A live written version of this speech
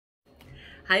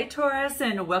Hi Taurus,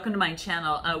 and welcome to my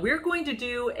channel. We're going to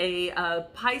do a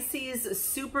Pisces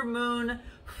supermoon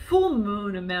full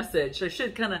moon message. I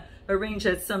should kind of arrange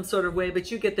that some sort of way, but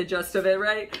you get the gist of it,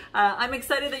 right? I'm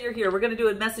excited that you're here. We're going to do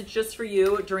a message just for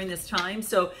you during this time.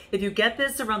 So if you get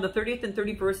this around the 30th and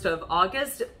 31st of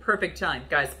August, perfect time,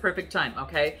 guys, perfect time,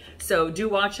 okay? So do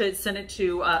watch it, send it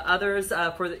to others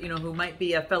for who might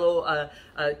be a fellow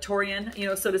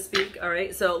Taurian, so to speak. All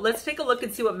right, so let's take a look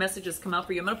and see what messages come out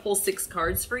for you. I'm going to pull 6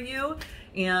 cards for you,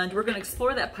 and we're going to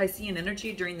explore that Piscean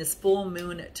energy during this full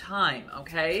moon time,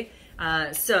 okay?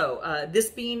 This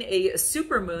being a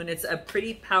super moon, it's a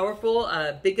pretty powerful,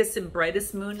 biggest and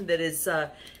brightest moon that is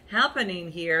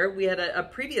happening here. We had a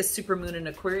previous super moon in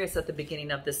Aquarius at the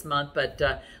beginning of this month, but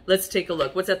let's take a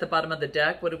look. What's at the bottom of the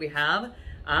deck? What do we have?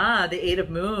 The 8 of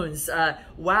Moons.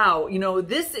 Wow,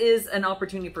 this is an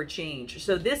opportunity for change.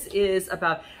 So this is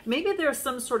about, maybe there's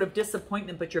some sort of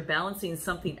disappointment, but you're balancing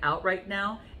something out right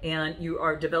now, and you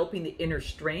are developing the inner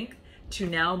strength to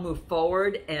now move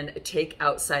forward and take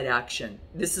outside action.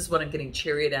 This is what I'm getting,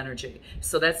 Chariot energy.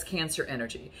 So that's Cancer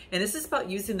energy. And this is about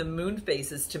using the moon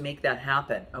phases to make that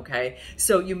happen, okay?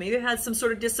 So you may have had some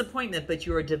sort of disappointment, but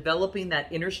you are developing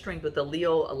that inner strength with the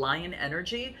Leo Lion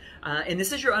energy. And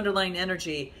this is your underlying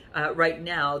energy right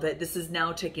now, that this is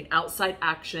now taking outside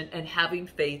action and having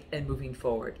faith and moving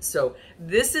forward. So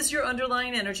this is your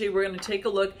underlying energy. We're going to take a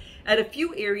look at a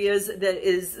few areas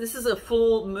this is a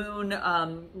full moon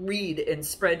read and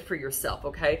spread for yourself,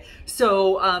 okay?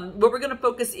 So what we're going to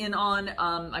focus in on,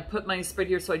 I put my spread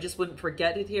here so I just wouldn't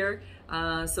forget it here.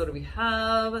 So do we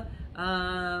have,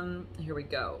 here we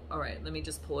go. All right, let me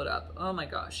just pull it up. Oh my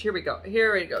gosh, here we go.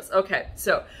 Here it goes. Okay,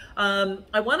 so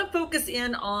I want to focus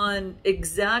in on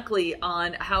exactly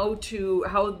on how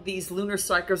these lunar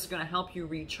cycles are going to help you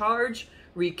recharge,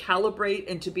 recalibrate,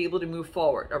 and to be able to move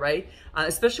forward, all right?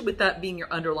 Especially with that being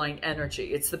your underlying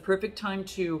energy. It's the perfect time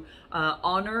to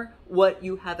honor what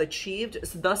you have achieved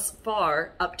thus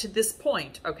far up to this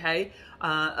point, okay?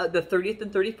 The 30th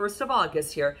and 31st of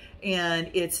August here, and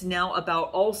it's now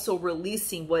about also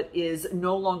releasing what is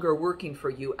no longer working for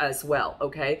you as well,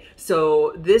 okay?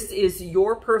 So this is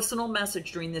your personal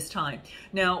message during this time.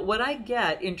 Now, what I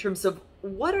get in terms of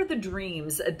what are the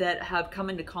dreams that have come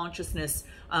into consciousness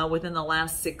within the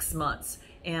last 6 months?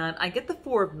 And I get the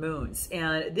 4 of Moons,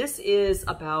 and this is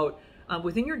about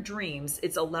within your dreams,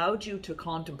 it's allowed you to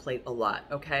contemplate a lot,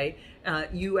 okay?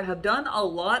 You have done a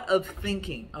lot of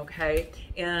thinking, okay?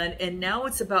 And now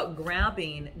it's about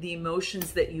grabbing the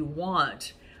emotions that you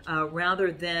want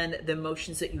rather than the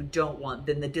emotions that you don't want,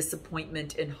 than the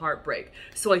disappointment and heartbreak.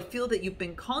 So I feel that you've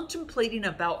been contemplating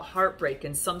about heartbreak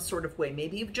in some sort of way.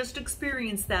 Maybe you've just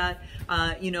experienced that,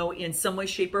 in some way,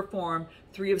 shape, or form.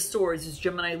 3 of Swords is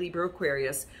Gemini, Libra,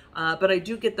 Aquarius. But I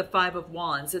do get the 5 of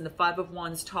Wands, and the 5 of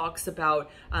Wands talks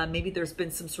about maybe there's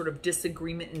been some sort of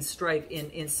disagreement and strife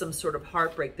in some sort of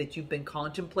heartbreak that you've been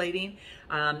contemplating.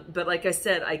 But like I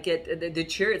said, I get the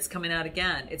Chariot's coming out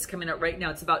again. It's coming out right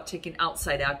now. It's about taking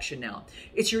outside action now.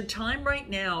 It's your time right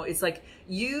now. It's like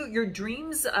your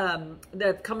dreams that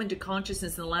have come into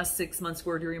consciousness in the last 6 months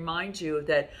were to remind you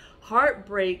that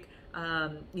heartbreak,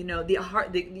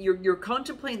 you're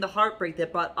contemplating the heartbreak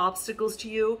that brought obstacles to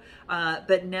you,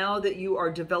 but now that you are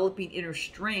developing inner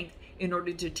strength in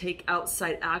order to take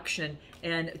outside action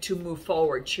and to move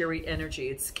forward. Chariot energy,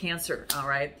 it's Cancer, all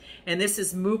right? And this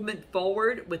is movement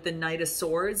forward with the Knight of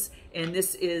Swords, and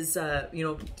this is,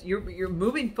 you're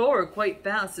moving forward quite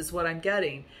fast is what I'm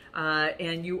getting.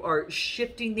 And you are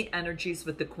shifting the energies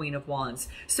with the Queen of Wands.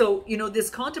 So, this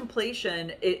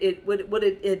contemplation, what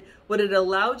it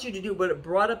allowed you to do, what it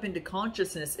brought up into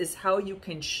consciousness is how you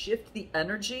can shift the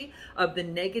energy of the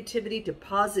negativity to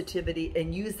positivity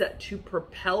and use that to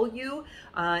propel you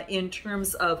in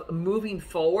terms of moving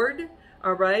forward.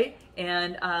 All right,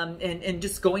 and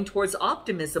just going towards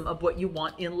optimism of what you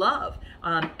want in love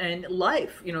and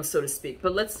life, so to speak.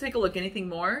 But let's take a look. Anything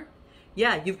more?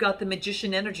 Yeah, you've got the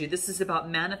Magician energy. This is about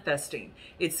manifesting.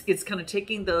 It's kind of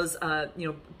taking those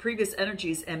previous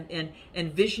energies and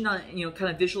vision,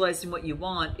 kind of visualizing what you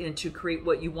want and to create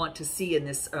what you want to see in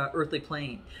this earthly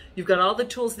plane. You've got all the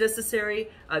tools necessary.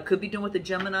 Could be done with the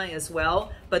Gemini as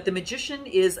well, but the Magician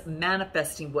is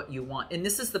manifesting what you want, and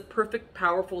this is the perfect,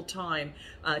 powerful time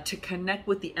to connect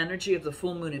with the energy of the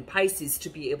full moon in Pisces to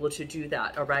be able to do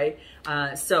that. All right.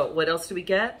 So what else do we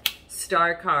get?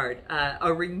 Star card,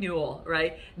 a renewal,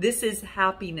 right? This is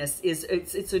happiness.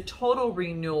 It's a total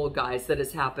renewal, guys, that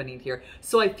is happening here.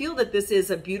 So I feel that this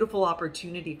is a beautiful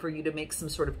opportunity for you to make some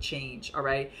sort of change, all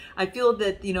right? I feel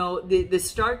that, the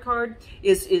Star card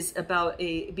is about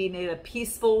being in a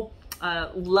peaceful,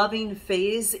 loving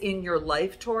phase in your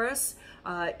life, Taurus.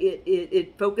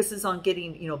 it focuses on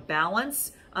getting, you know,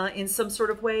 balance in some sort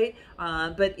of way,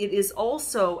 but it is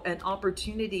also an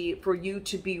opportunity for you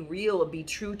to be real and be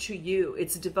true to you.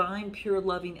 It's divine, pure,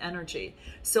 loving energy.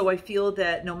 So I feel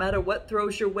that no matter what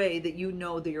throws your way, that you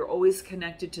know that you're always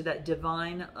connected to that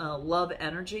divine love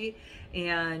energy,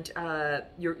 and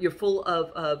you're full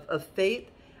of faith.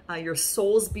 Your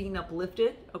soul's being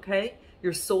uplifted, okay?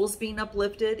 Your soul's being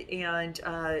uplifted, and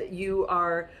you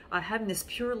are having this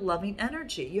pure, loving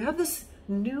energy. You have this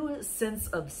new sense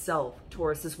of self,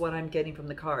 Taurus, is what I'm getting from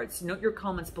the cards. Note your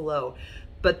comments below,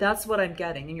 but that's what I'm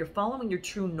getting. And you're following your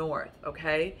true north,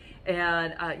 okay?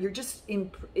 And you're just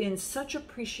in such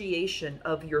appreciation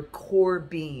of your core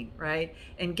being, right?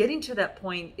 And getting to that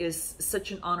point is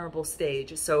such an honorable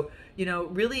stage. So, you know,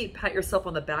 really pat yourself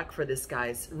on the back for this,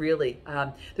 guys, really.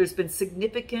 There's been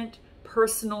significant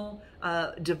personal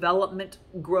development,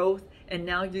 growth, and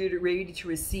now you're ready to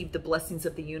receive the blessings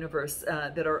of the universe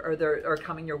that are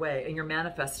coming your way, and you're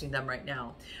manifesting them right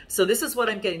now. So this is what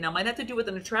I'm getting. Now, I might have to do with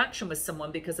an attraction with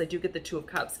someone, because I do get the Two of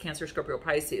Cups, Cancer, Scorpio,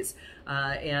 Pisces.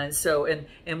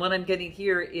 And what I'm getting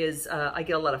here is I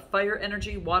get a lot of fire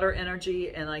energy, water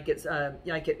energy, and I get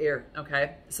air,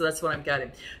 okay? So that's what I'm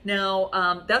getting.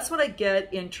 Now, that's what I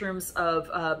get in terms of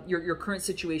your current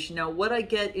situation. Now, what I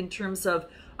get in terms of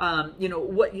you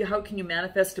know, how can you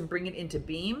manifest and bring it into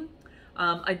being?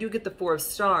 I do get the Four of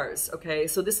Stars, okay?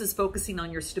 So this is focusing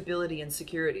on your stability and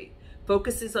security.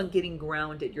 Focuses on getting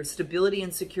grounded, your stability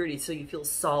and security, so you feel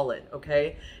solid,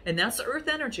 okay? And that's Earth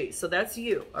energy, so that's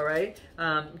you, all right?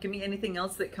 Give me anything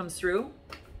else that comes through.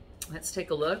 Let's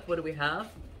take a look. What do we have?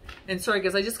 And sorry,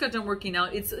 guys, I just got done working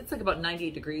out. It's like about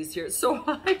 98 degrees here. It's so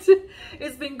hot.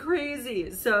 It's been crazy.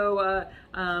 So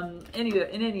anyway,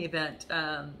 in any event,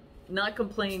 not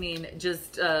complaining,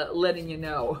 just letting you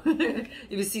know. If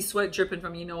you see sweat dripping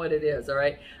from you, know what it is, all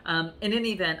right? In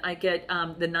any event, I get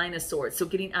the Nine of Swords, so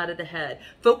getting out of the head.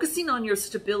 Focusing on your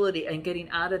stability and getting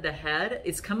out of the head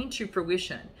is coming to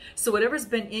fruition. So whatever's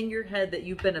been in your head that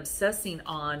you've been obsessing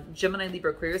on, Gemini,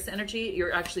 Libra, Aquarius energy,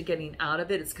 you're actually getting out of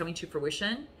it. It's coming to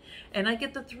fruition. And I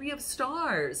get the Three of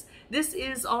Stars. This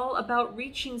is all about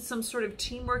reaching some sort of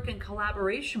teamwork and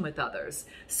collaboration with others.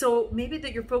 So maybe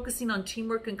that you're focusing on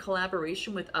teamwork and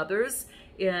collaboration with others,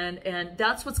 and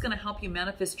that's what's going to help you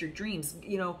manifest your dreams,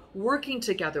 you know, working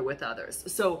together with others.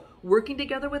 So working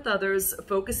together with others,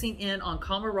 focusing in on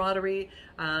camaraderie,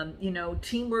 you know,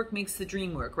 teamwork makes the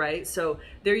dream work, right? So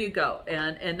there you go.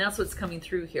 And that's what's coming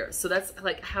through here. So that's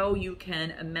like how you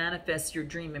can manifest your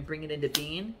dream and bring it into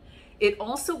being. It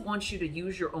also wants you to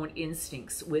use your own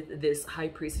instincts with this High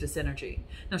Priestess energy.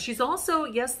 Now, she's also,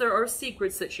 yes, there are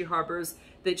secrets that she harbors,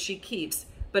 that she keeps,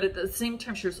 but at the same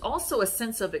time, there's also a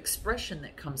sense of expression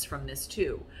that comes from this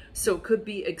too. So it could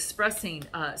be expressing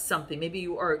something. Maybe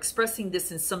you are expressing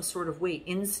this in some sort of way,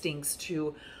 instincts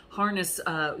to harness,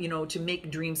 you know, to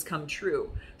make dreams come true.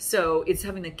 So it's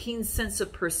having a keen sense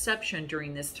of perception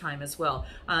during this time as well.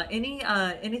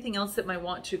 Anything else that might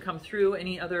want to come through?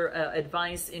 Any other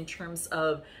advice in terms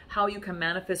of how you can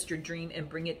manifest your dream and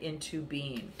bring it into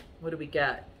being? What do we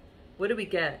get? What do we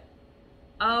get?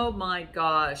 Oh my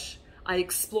gosh. I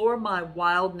explore my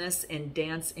wildness and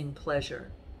dance in pleasure.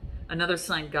 Another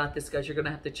sign got this, guys. You're going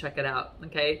to have to check it out,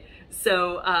 okay?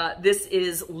 So this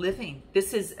is living.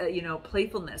 This is, you know,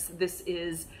 playfulness. This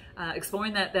is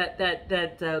exploring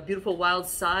that beautiful wild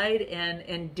side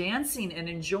and dancing and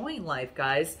enjoying life,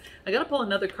 guys. I got to pull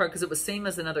another card because it was same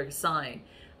as another sign.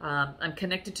 I'm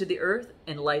connected to the earth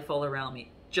and life all around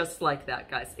me. Just like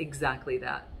that, guys. Exactly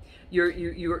that.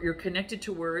 You're connected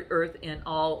to earth and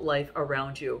all life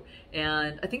around you.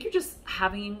 And I think you're just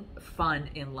having fun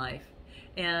in life.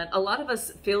 And a lot of us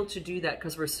fail to do that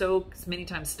because we're so many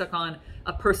times stuck on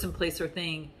a person, place, or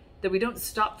thing that we don't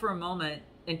stop for a moment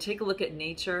and take a look at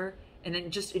nature and then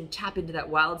just tap into that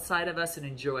wild side of us and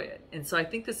enjoy it. And so I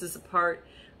think this is a part,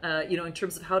 you know, in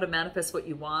terms of how to manifest what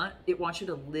you want. It wants you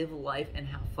to live life and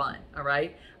have fun, all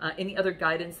right? Any other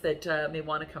guidance that may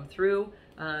want to come through?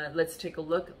 Let's take a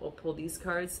look. We'll pull these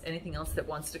cards. Anything else that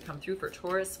wants to come through for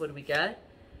Taurus? What do we get?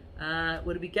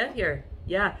 What do we get here?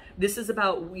 Yeah, this is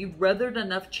about you've weathered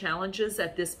enough challenges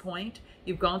at this point.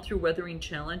 You've gone through weathering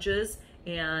challenges,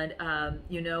 and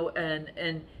you know,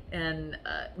 and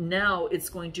now it's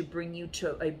going to bring you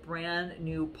to a brand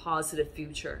new positive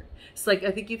future. It's like I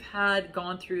think you've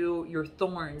gone through your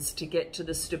thorns to get to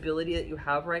the stability that you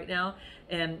have right now,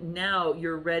 and now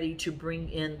you're ready to bring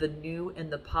in the new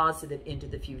and the positive into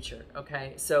the future.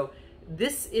 Okay, so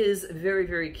this is very,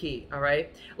 very key, all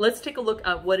right? Let's take a look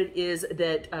at what it is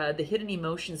that the hidden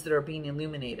emotions that are being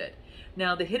illuminated.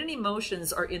 Now, the hidden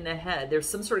emotions are in the head. There's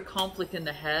some sort of conflict in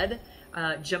the head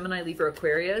Gemini, Libra,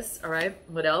 Aquarius. All right.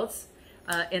 What else?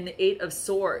 And the Eight of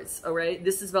Swords. All right.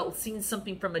 This is about seeing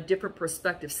something from a different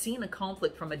perspective. Seeing a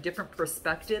conflict from a different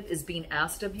perspective is being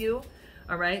asked of you.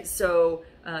 All right. So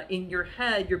in your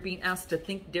head, you're being asked to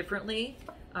think differently.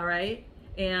 All right.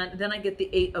 And then I get the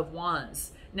Eight of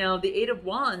Wands. Now, the Eight of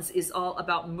Wands is all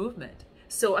about movement.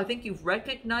 So I think you've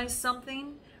recognized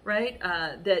something, right?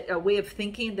 That a way of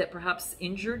thinking that perhaps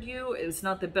injured you. It was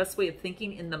not the best way of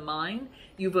thinking in the mind.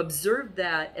 You've observed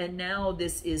that, and now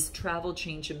this is travel,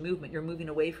 change, and movement. You're moving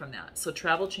away from that. So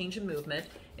travel, change, and movement.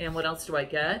 And what else do I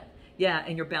get? Yeah,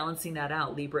 and you're balancing that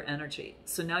out, Libra energy.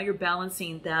 So now you're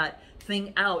balancing that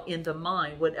thing out in the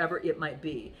mind, whatever it might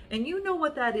be. And you know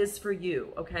what that is for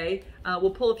you, okay? We'll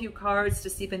pull a few cards to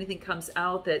see if anything comes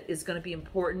out that is going to be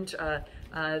important,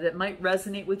 that might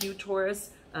resonate with you, Taurus.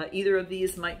 Either of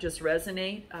these might just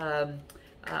resonate,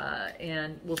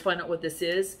 and we'll find out what this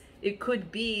is. It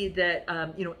could be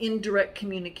that, you know, indirect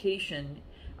communication,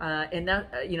 and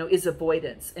that, you know, is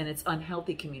avoidance, and it's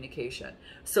unhealthy communication.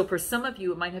 So for some of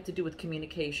you, it might have to do with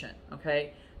communication,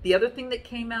 okay? The other thing that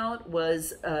came out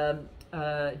was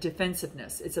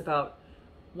defensiveness. It's about,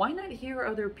 why not hear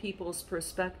other people's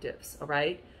perspectives, all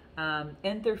right?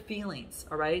 And their feelings,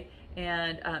 all right?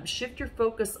 And shift your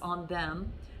focus on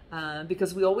them,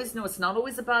 because we always know it's not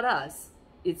always about us.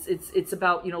 It's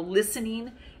about, you know,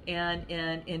 listening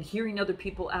and hearing other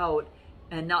people out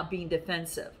and not being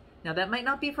defensive. Now, that might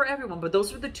not be for everyone, but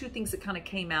those are the two things that kind of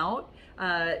came out,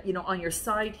 you know, on your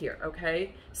side here,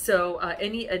 okay? So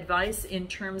any advice in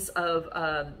terms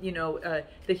of, you know,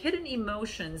 the hidden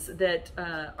emotions that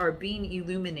are being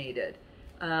illuminated?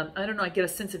 I don't know, I get a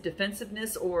sense of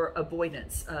defensiveness or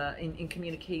avoidance in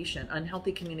communication,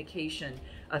 unhealthy communication,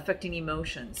 affecting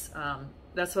emotions.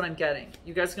 That's what I'm getting.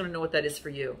 You guys are going to know what that is for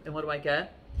you. And what do I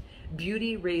get?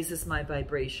 Beauty raises my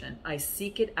vibration. I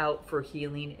seek it out for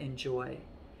healing and joy.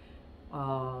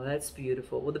 Oh, that's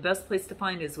beautiful. Well, the best place to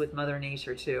find is with Mother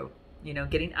Nature too. You know,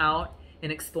 getting out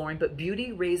and exploring, but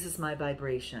beauty raises my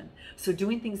vibration. So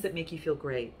doing things that make you feel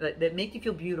great, that make you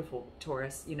feel beautiful,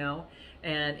 Taurus, you know,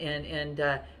 and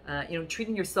you know,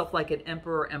 treating yourself like an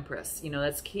emperor or empress, you know,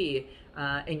 that's key.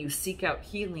 And you seek out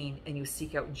healing and you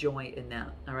seek out joy in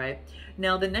that. All right.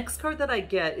 Now, the next card that I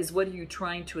get is, what are you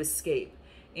trying to escape?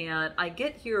 And I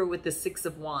get here with the Six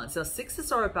of Wands. Now,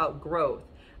 sixes are about growth.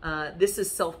 This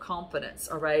is self-confidence,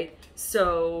 all right?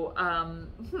 So, are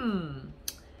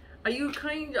you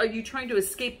trying to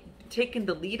escape taking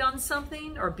the lead on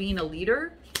something or being a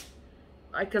leader?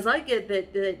 Because I get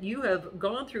that you have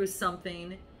gone through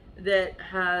something that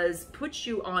has put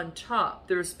you on top.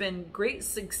 There's been great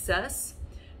success.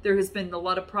 There has been a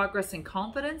lot of progress and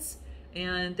confidence,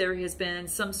 and there has been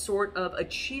some sort of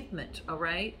achievement, all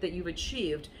right, that you've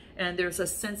achieved, and there's a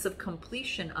sense of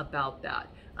completion about that.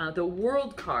 The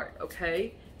World card,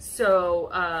 okay?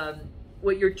 So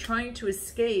what you're trying to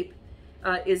escape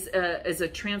is a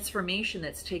transformation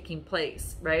that's taking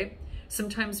place, right?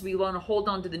 Sometimes we want to hold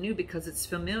on to the new because it's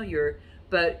familiar,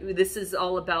 but this is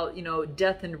all about, you know,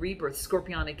 death and rebirth,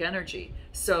 scorpionic energy.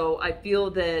 So I feel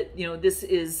that, you know, this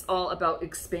is all about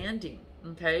expanding,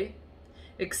 okay?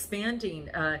 Expanding,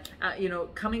 you know,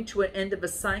 coming to an end of a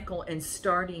cycle and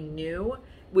starting new,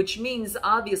 which means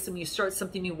obviously when you start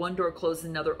something new, one door closes,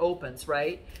 another opens,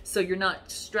 right? So you're not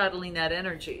straddling that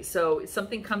energy. So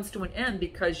something comes to an end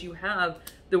because you have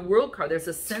the World card. There's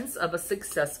a sense of a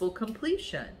successful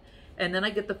completion. And then I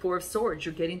get the Four of Swords.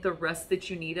 You're getting the rest that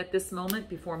you need at this moment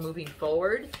before moving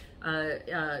forward.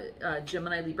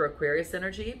 Gemini, Libra, Aquarius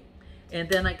energy. And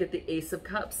then I get the Ace of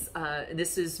Cups. And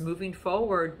this is moving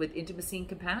forward with intimacy and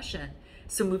compassion.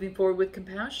 So moving forward with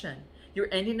compassion. You're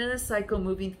ending in a cycle,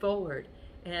 moving forward.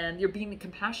 And you're being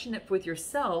compassionate with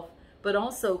yourself, but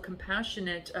also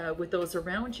compassionate with those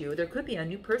around you. There could be a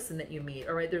new person that you meet,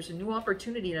 all right? There's a new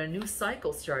opportunity and a new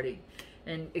cycle starting.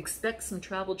 And expect some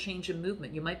travel, change, and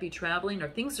movement. You might be traveling, or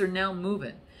things are now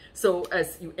moving. So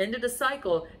as you ended a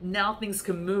cycle, now things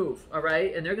can move, all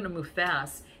right? And they're going to move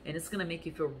fast, and it's going to make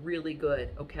you feel really good,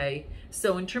 okay?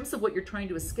 So in terms of what you're trying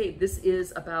to escape, this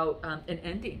is about an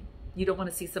ending. You don't want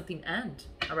to see something end,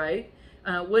 all right?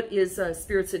 What is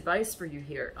Spirit's advice for you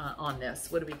here on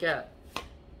this? What do we get?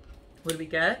 What do we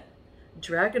get?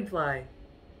 Dragonfly.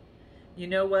 You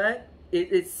know what?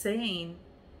 It's saying,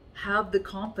 have the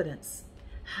confidence.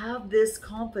 Have this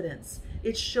confidence.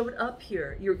 It showed up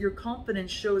here. Your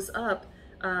confidence shows up,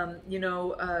 you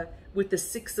know, with the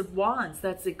Six of Wands.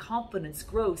 That's a confidence,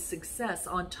 growth, success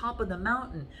on top of the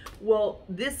mountain. Well,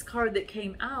 this card that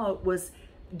came out was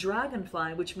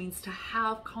Dragonfly, which means to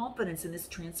have confidence in this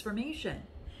transformation.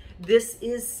 This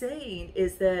is saying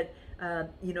is that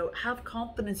you know, have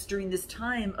confidence during this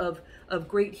time of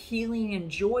great healing and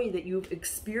joy that you've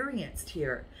experienced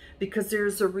here, because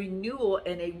there's a renewal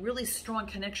and a really strong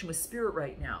connection with spirit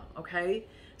right now. Okay.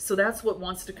 So that's what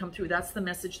wants to come through. That's the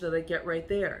message that I get right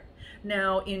there.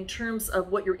 Now, in terms of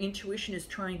what your intuition is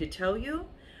trying to tell you,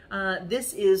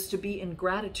 this is to be in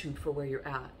gratitude for where you're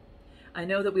at. I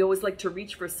know that we always like to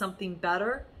reach for something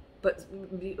better, but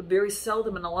very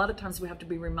seldom and a lot of times we have to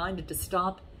be reminded to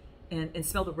stop and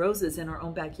smell the roses in our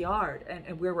own backyard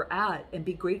and where we're at, and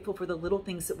be grateful for the little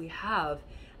things that we have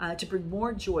to bring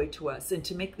more joy to us and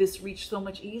to make this reach so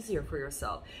much easier for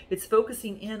yourself. It's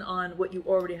focusing in on what you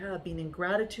already have, being in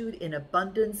gratitude, in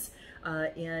abundance,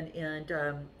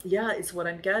 yeah, it's what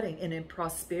I'm getting. And in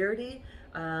prosperity,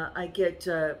 I get,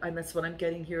 that's what I'm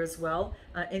getting here as well.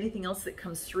 Anything else that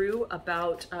comes through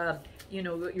about, you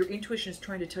know, your intuition is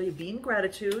trying to tell you, be in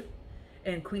gratitude.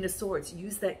 And Queen of Swords,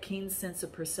 use that keen sense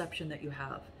of perception that you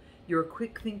have. You're a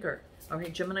quick thinker. All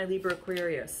right, Gemini, Libra,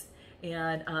 Aquarius.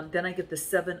 And then I get the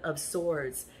Seven of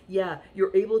Swords. Yeah, you're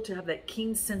able to have that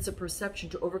keen sense of perception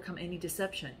to overcome any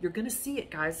deception. You're going to see it,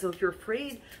 guys. So if you're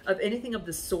afraid of anything of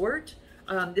the sort,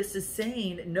 this is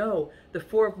saying, no, the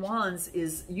Four of Wands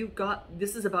is,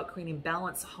 this is about creating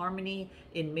balance, harmony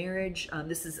in marriage.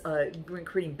 This is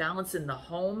creating balance in the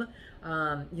home,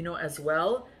 you know, as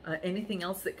well. Anything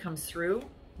else that comes through,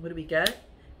 what do we get?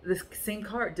 The same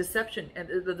card, deception, and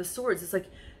the swords. It's like,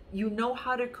 you know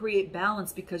how to create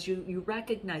balance because you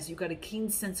recognize you've got a keen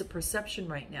sense of perception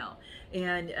right now,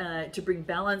 and to bring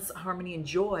balance, harmony, and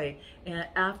joy. And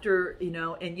after, you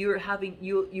know, and you're having,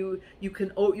 you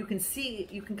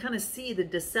can kind of see the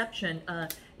deception,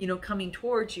 you know, coming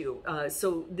towards you.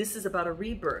 So this is about a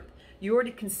rebirth. You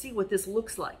already can see what this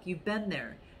looks like. You've been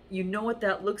there. You know what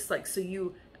that looks like. So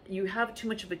you have too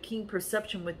much of a keen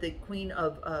perception with the Queen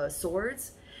of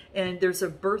Swords. And there's a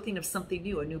birthing of something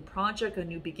new, a new project, a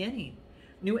new beginning,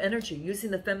 new energy, using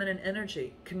the feminine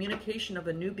energy, communication of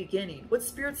a new beginning. What's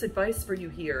Spirit's advice for you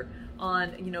here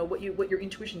on, you know, what your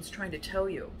intuition's trying to tell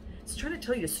you? It's trying to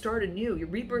tell you to start anew. Your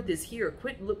rebirth is here.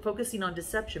 Quit focusing on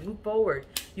deception. Move forward.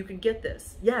 You can get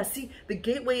this. Yeah, see, the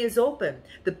gateway is open.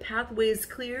 The pathway is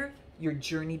clear. Your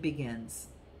journey begins.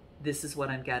 This is what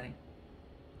I'm getting.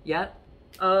 Yeah?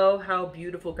 Oh, how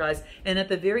beautiful, guys. And at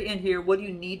the very end here, what do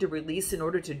you need to release in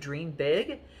order to dream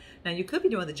big? Now, you could be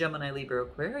doing the Gemini, Libra,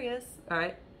 Aquarius. All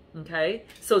right. Okay.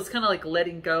 So it's kind of like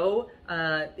letting go,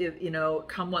 if, you know,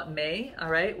 come what may. All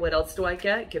right. What else do I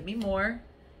get? Give me more.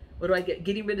 What do I get?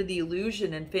 Getting rid of the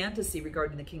illusion and fantasy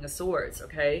regarding the King of Swords.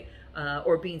 Okay.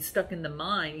 Or being stuck in the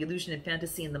mind, illusion and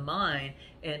fantasy in the mind,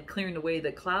 and clearing away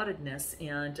the cloudedness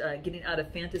and getting out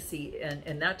of fantasy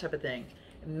and that type of thing.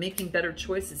 Making better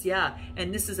choices. Yeah.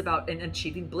 And this is about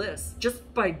achieving bliss.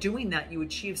 Just by doing that, you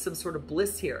achieve some sort of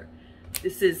bliss here.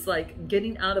 This is like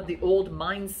getting out of the old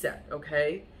mindset.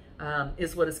 Okay.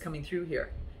 Is what is coming through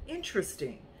here.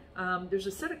 Interesting. There's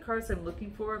a set of cards I'm looking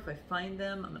for. If I find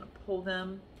them, I'm going to pull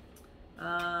them.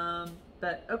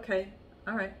 But okay.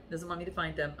 All right. Doesn't want me to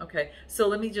find them. Okay. So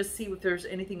let me just see if there's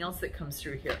anything else that comes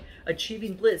through here.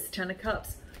 Achieving bliss, 10 of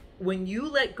Cups. When you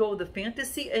let go of the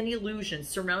fantasy and illusion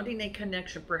surrounding a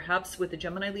connection, perhaps with the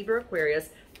Gemini, Libra,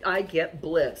 Aquarius, I get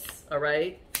bliss, all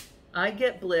right? I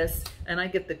get bliss, and I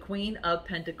get the Queen of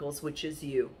Pentacles, which is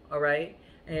you, all right?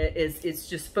 It's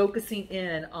just focusing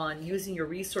in on using your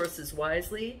resources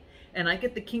wisely. And I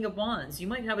get the King of Wands. You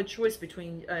might have a choice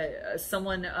between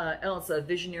someone else, a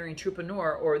visionary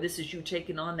entrepreneur, or this is you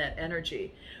taking on that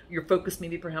energy. You're focused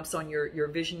maybe perhaps on your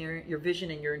vision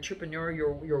and your entrepreneur,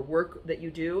 your work that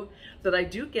you do. But I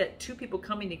do get two people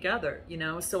coming together, you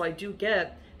know. So I do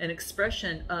get an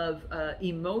expression of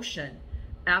emotion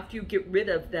after you get rid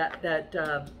of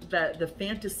the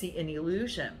fantasy and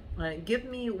illusion. Give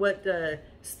me what the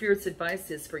Spirit's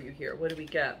advice is for you here. What do we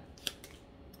get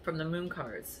from the Moon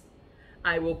cards?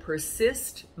 I will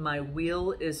persist, my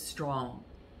will is strong.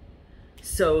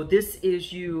 So this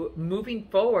is you moving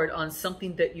forward on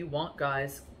something that you want,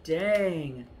 guys.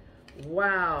 Dang.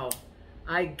 Wow.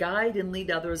 I guide and lead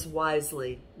others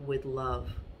wisely with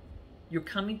love. You're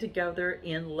coming together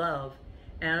in love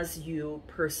as you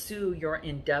pursue your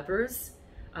endeavors.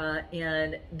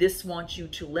 And this wants you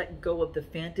to let go of the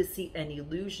fantasy and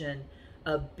illusion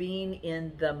of being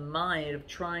in the mind, of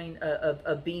trying,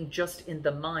 of being just in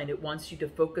the mind. It wants you to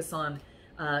focus on,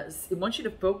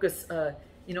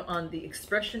 you know, on the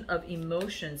expression of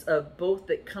emotions of both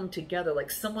that come together, like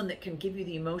someone that can give you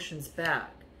the emotions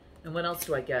back. And what else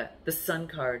do I get? The Sun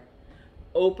card.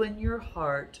 Open your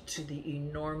heart to the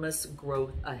enormous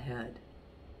growth ahead.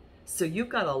 So you've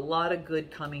got a lot of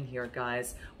good coming here,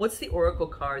 guys. What's the oracle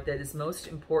card that is most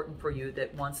important for you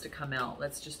that wants to come out?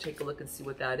 Let's just take a look and see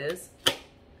what that is.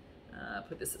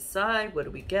 Put this aside. What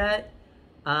do we get?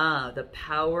 The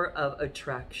power of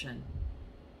attraction.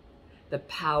 The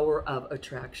power of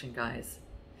attraction, guys.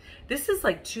 This is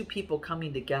like two people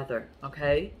coming together,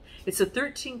 okay? It's a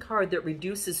 13 card that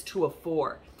reduces to a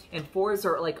 4. And 4s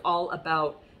are like all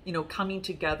about, you know, coming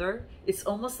together. It's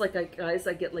almost like, guys,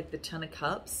 I get like the 10 of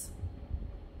Cups.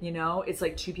 You know, it's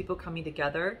like two people coming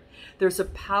together. There's a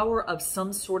power of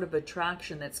some sort of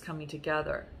attraction that's coming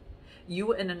together.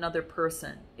 You and another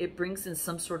person. It brings in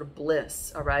some sort of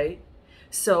bliss, all right?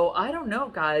 So I don't know,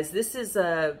 guys. This is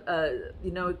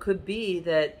you know, it could be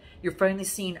that you're finally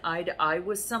seeing eye to eye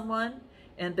with someone,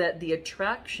 and that the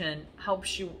attraction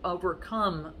helps you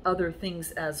overcome other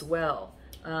things as well.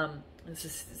 This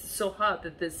is so hot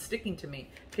that this is sticking to me.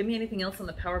 Give me anything else on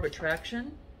the power of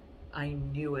attraction? I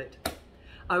knew it.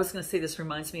 I was going to say this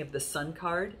reminds me of the Sun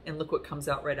card, and look what comes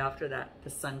out right after that, the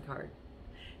Sun card.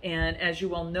 And as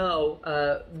you all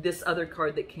know, this other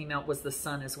card that came out was the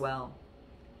Sun as well.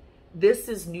 This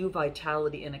is new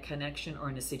vitality in a connection or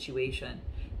in a situation.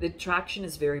 The attraction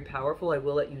is very powerful, I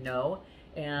will let you know.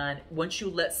 And once you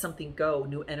let something go,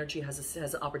 new energy has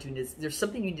an opportunity. There's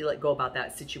something you need to let go about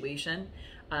that situation,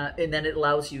 and then it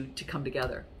allows you to come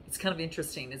together. It's kind of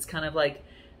interesting. It's kind of like,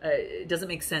 it doesn't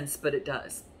make sense, but it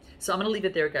does. So I'm going to leave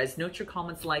it there, guys. Note your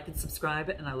comments, like, and subscribe,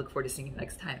 and I look forward to seeing you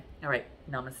next time. All right,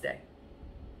 namaste.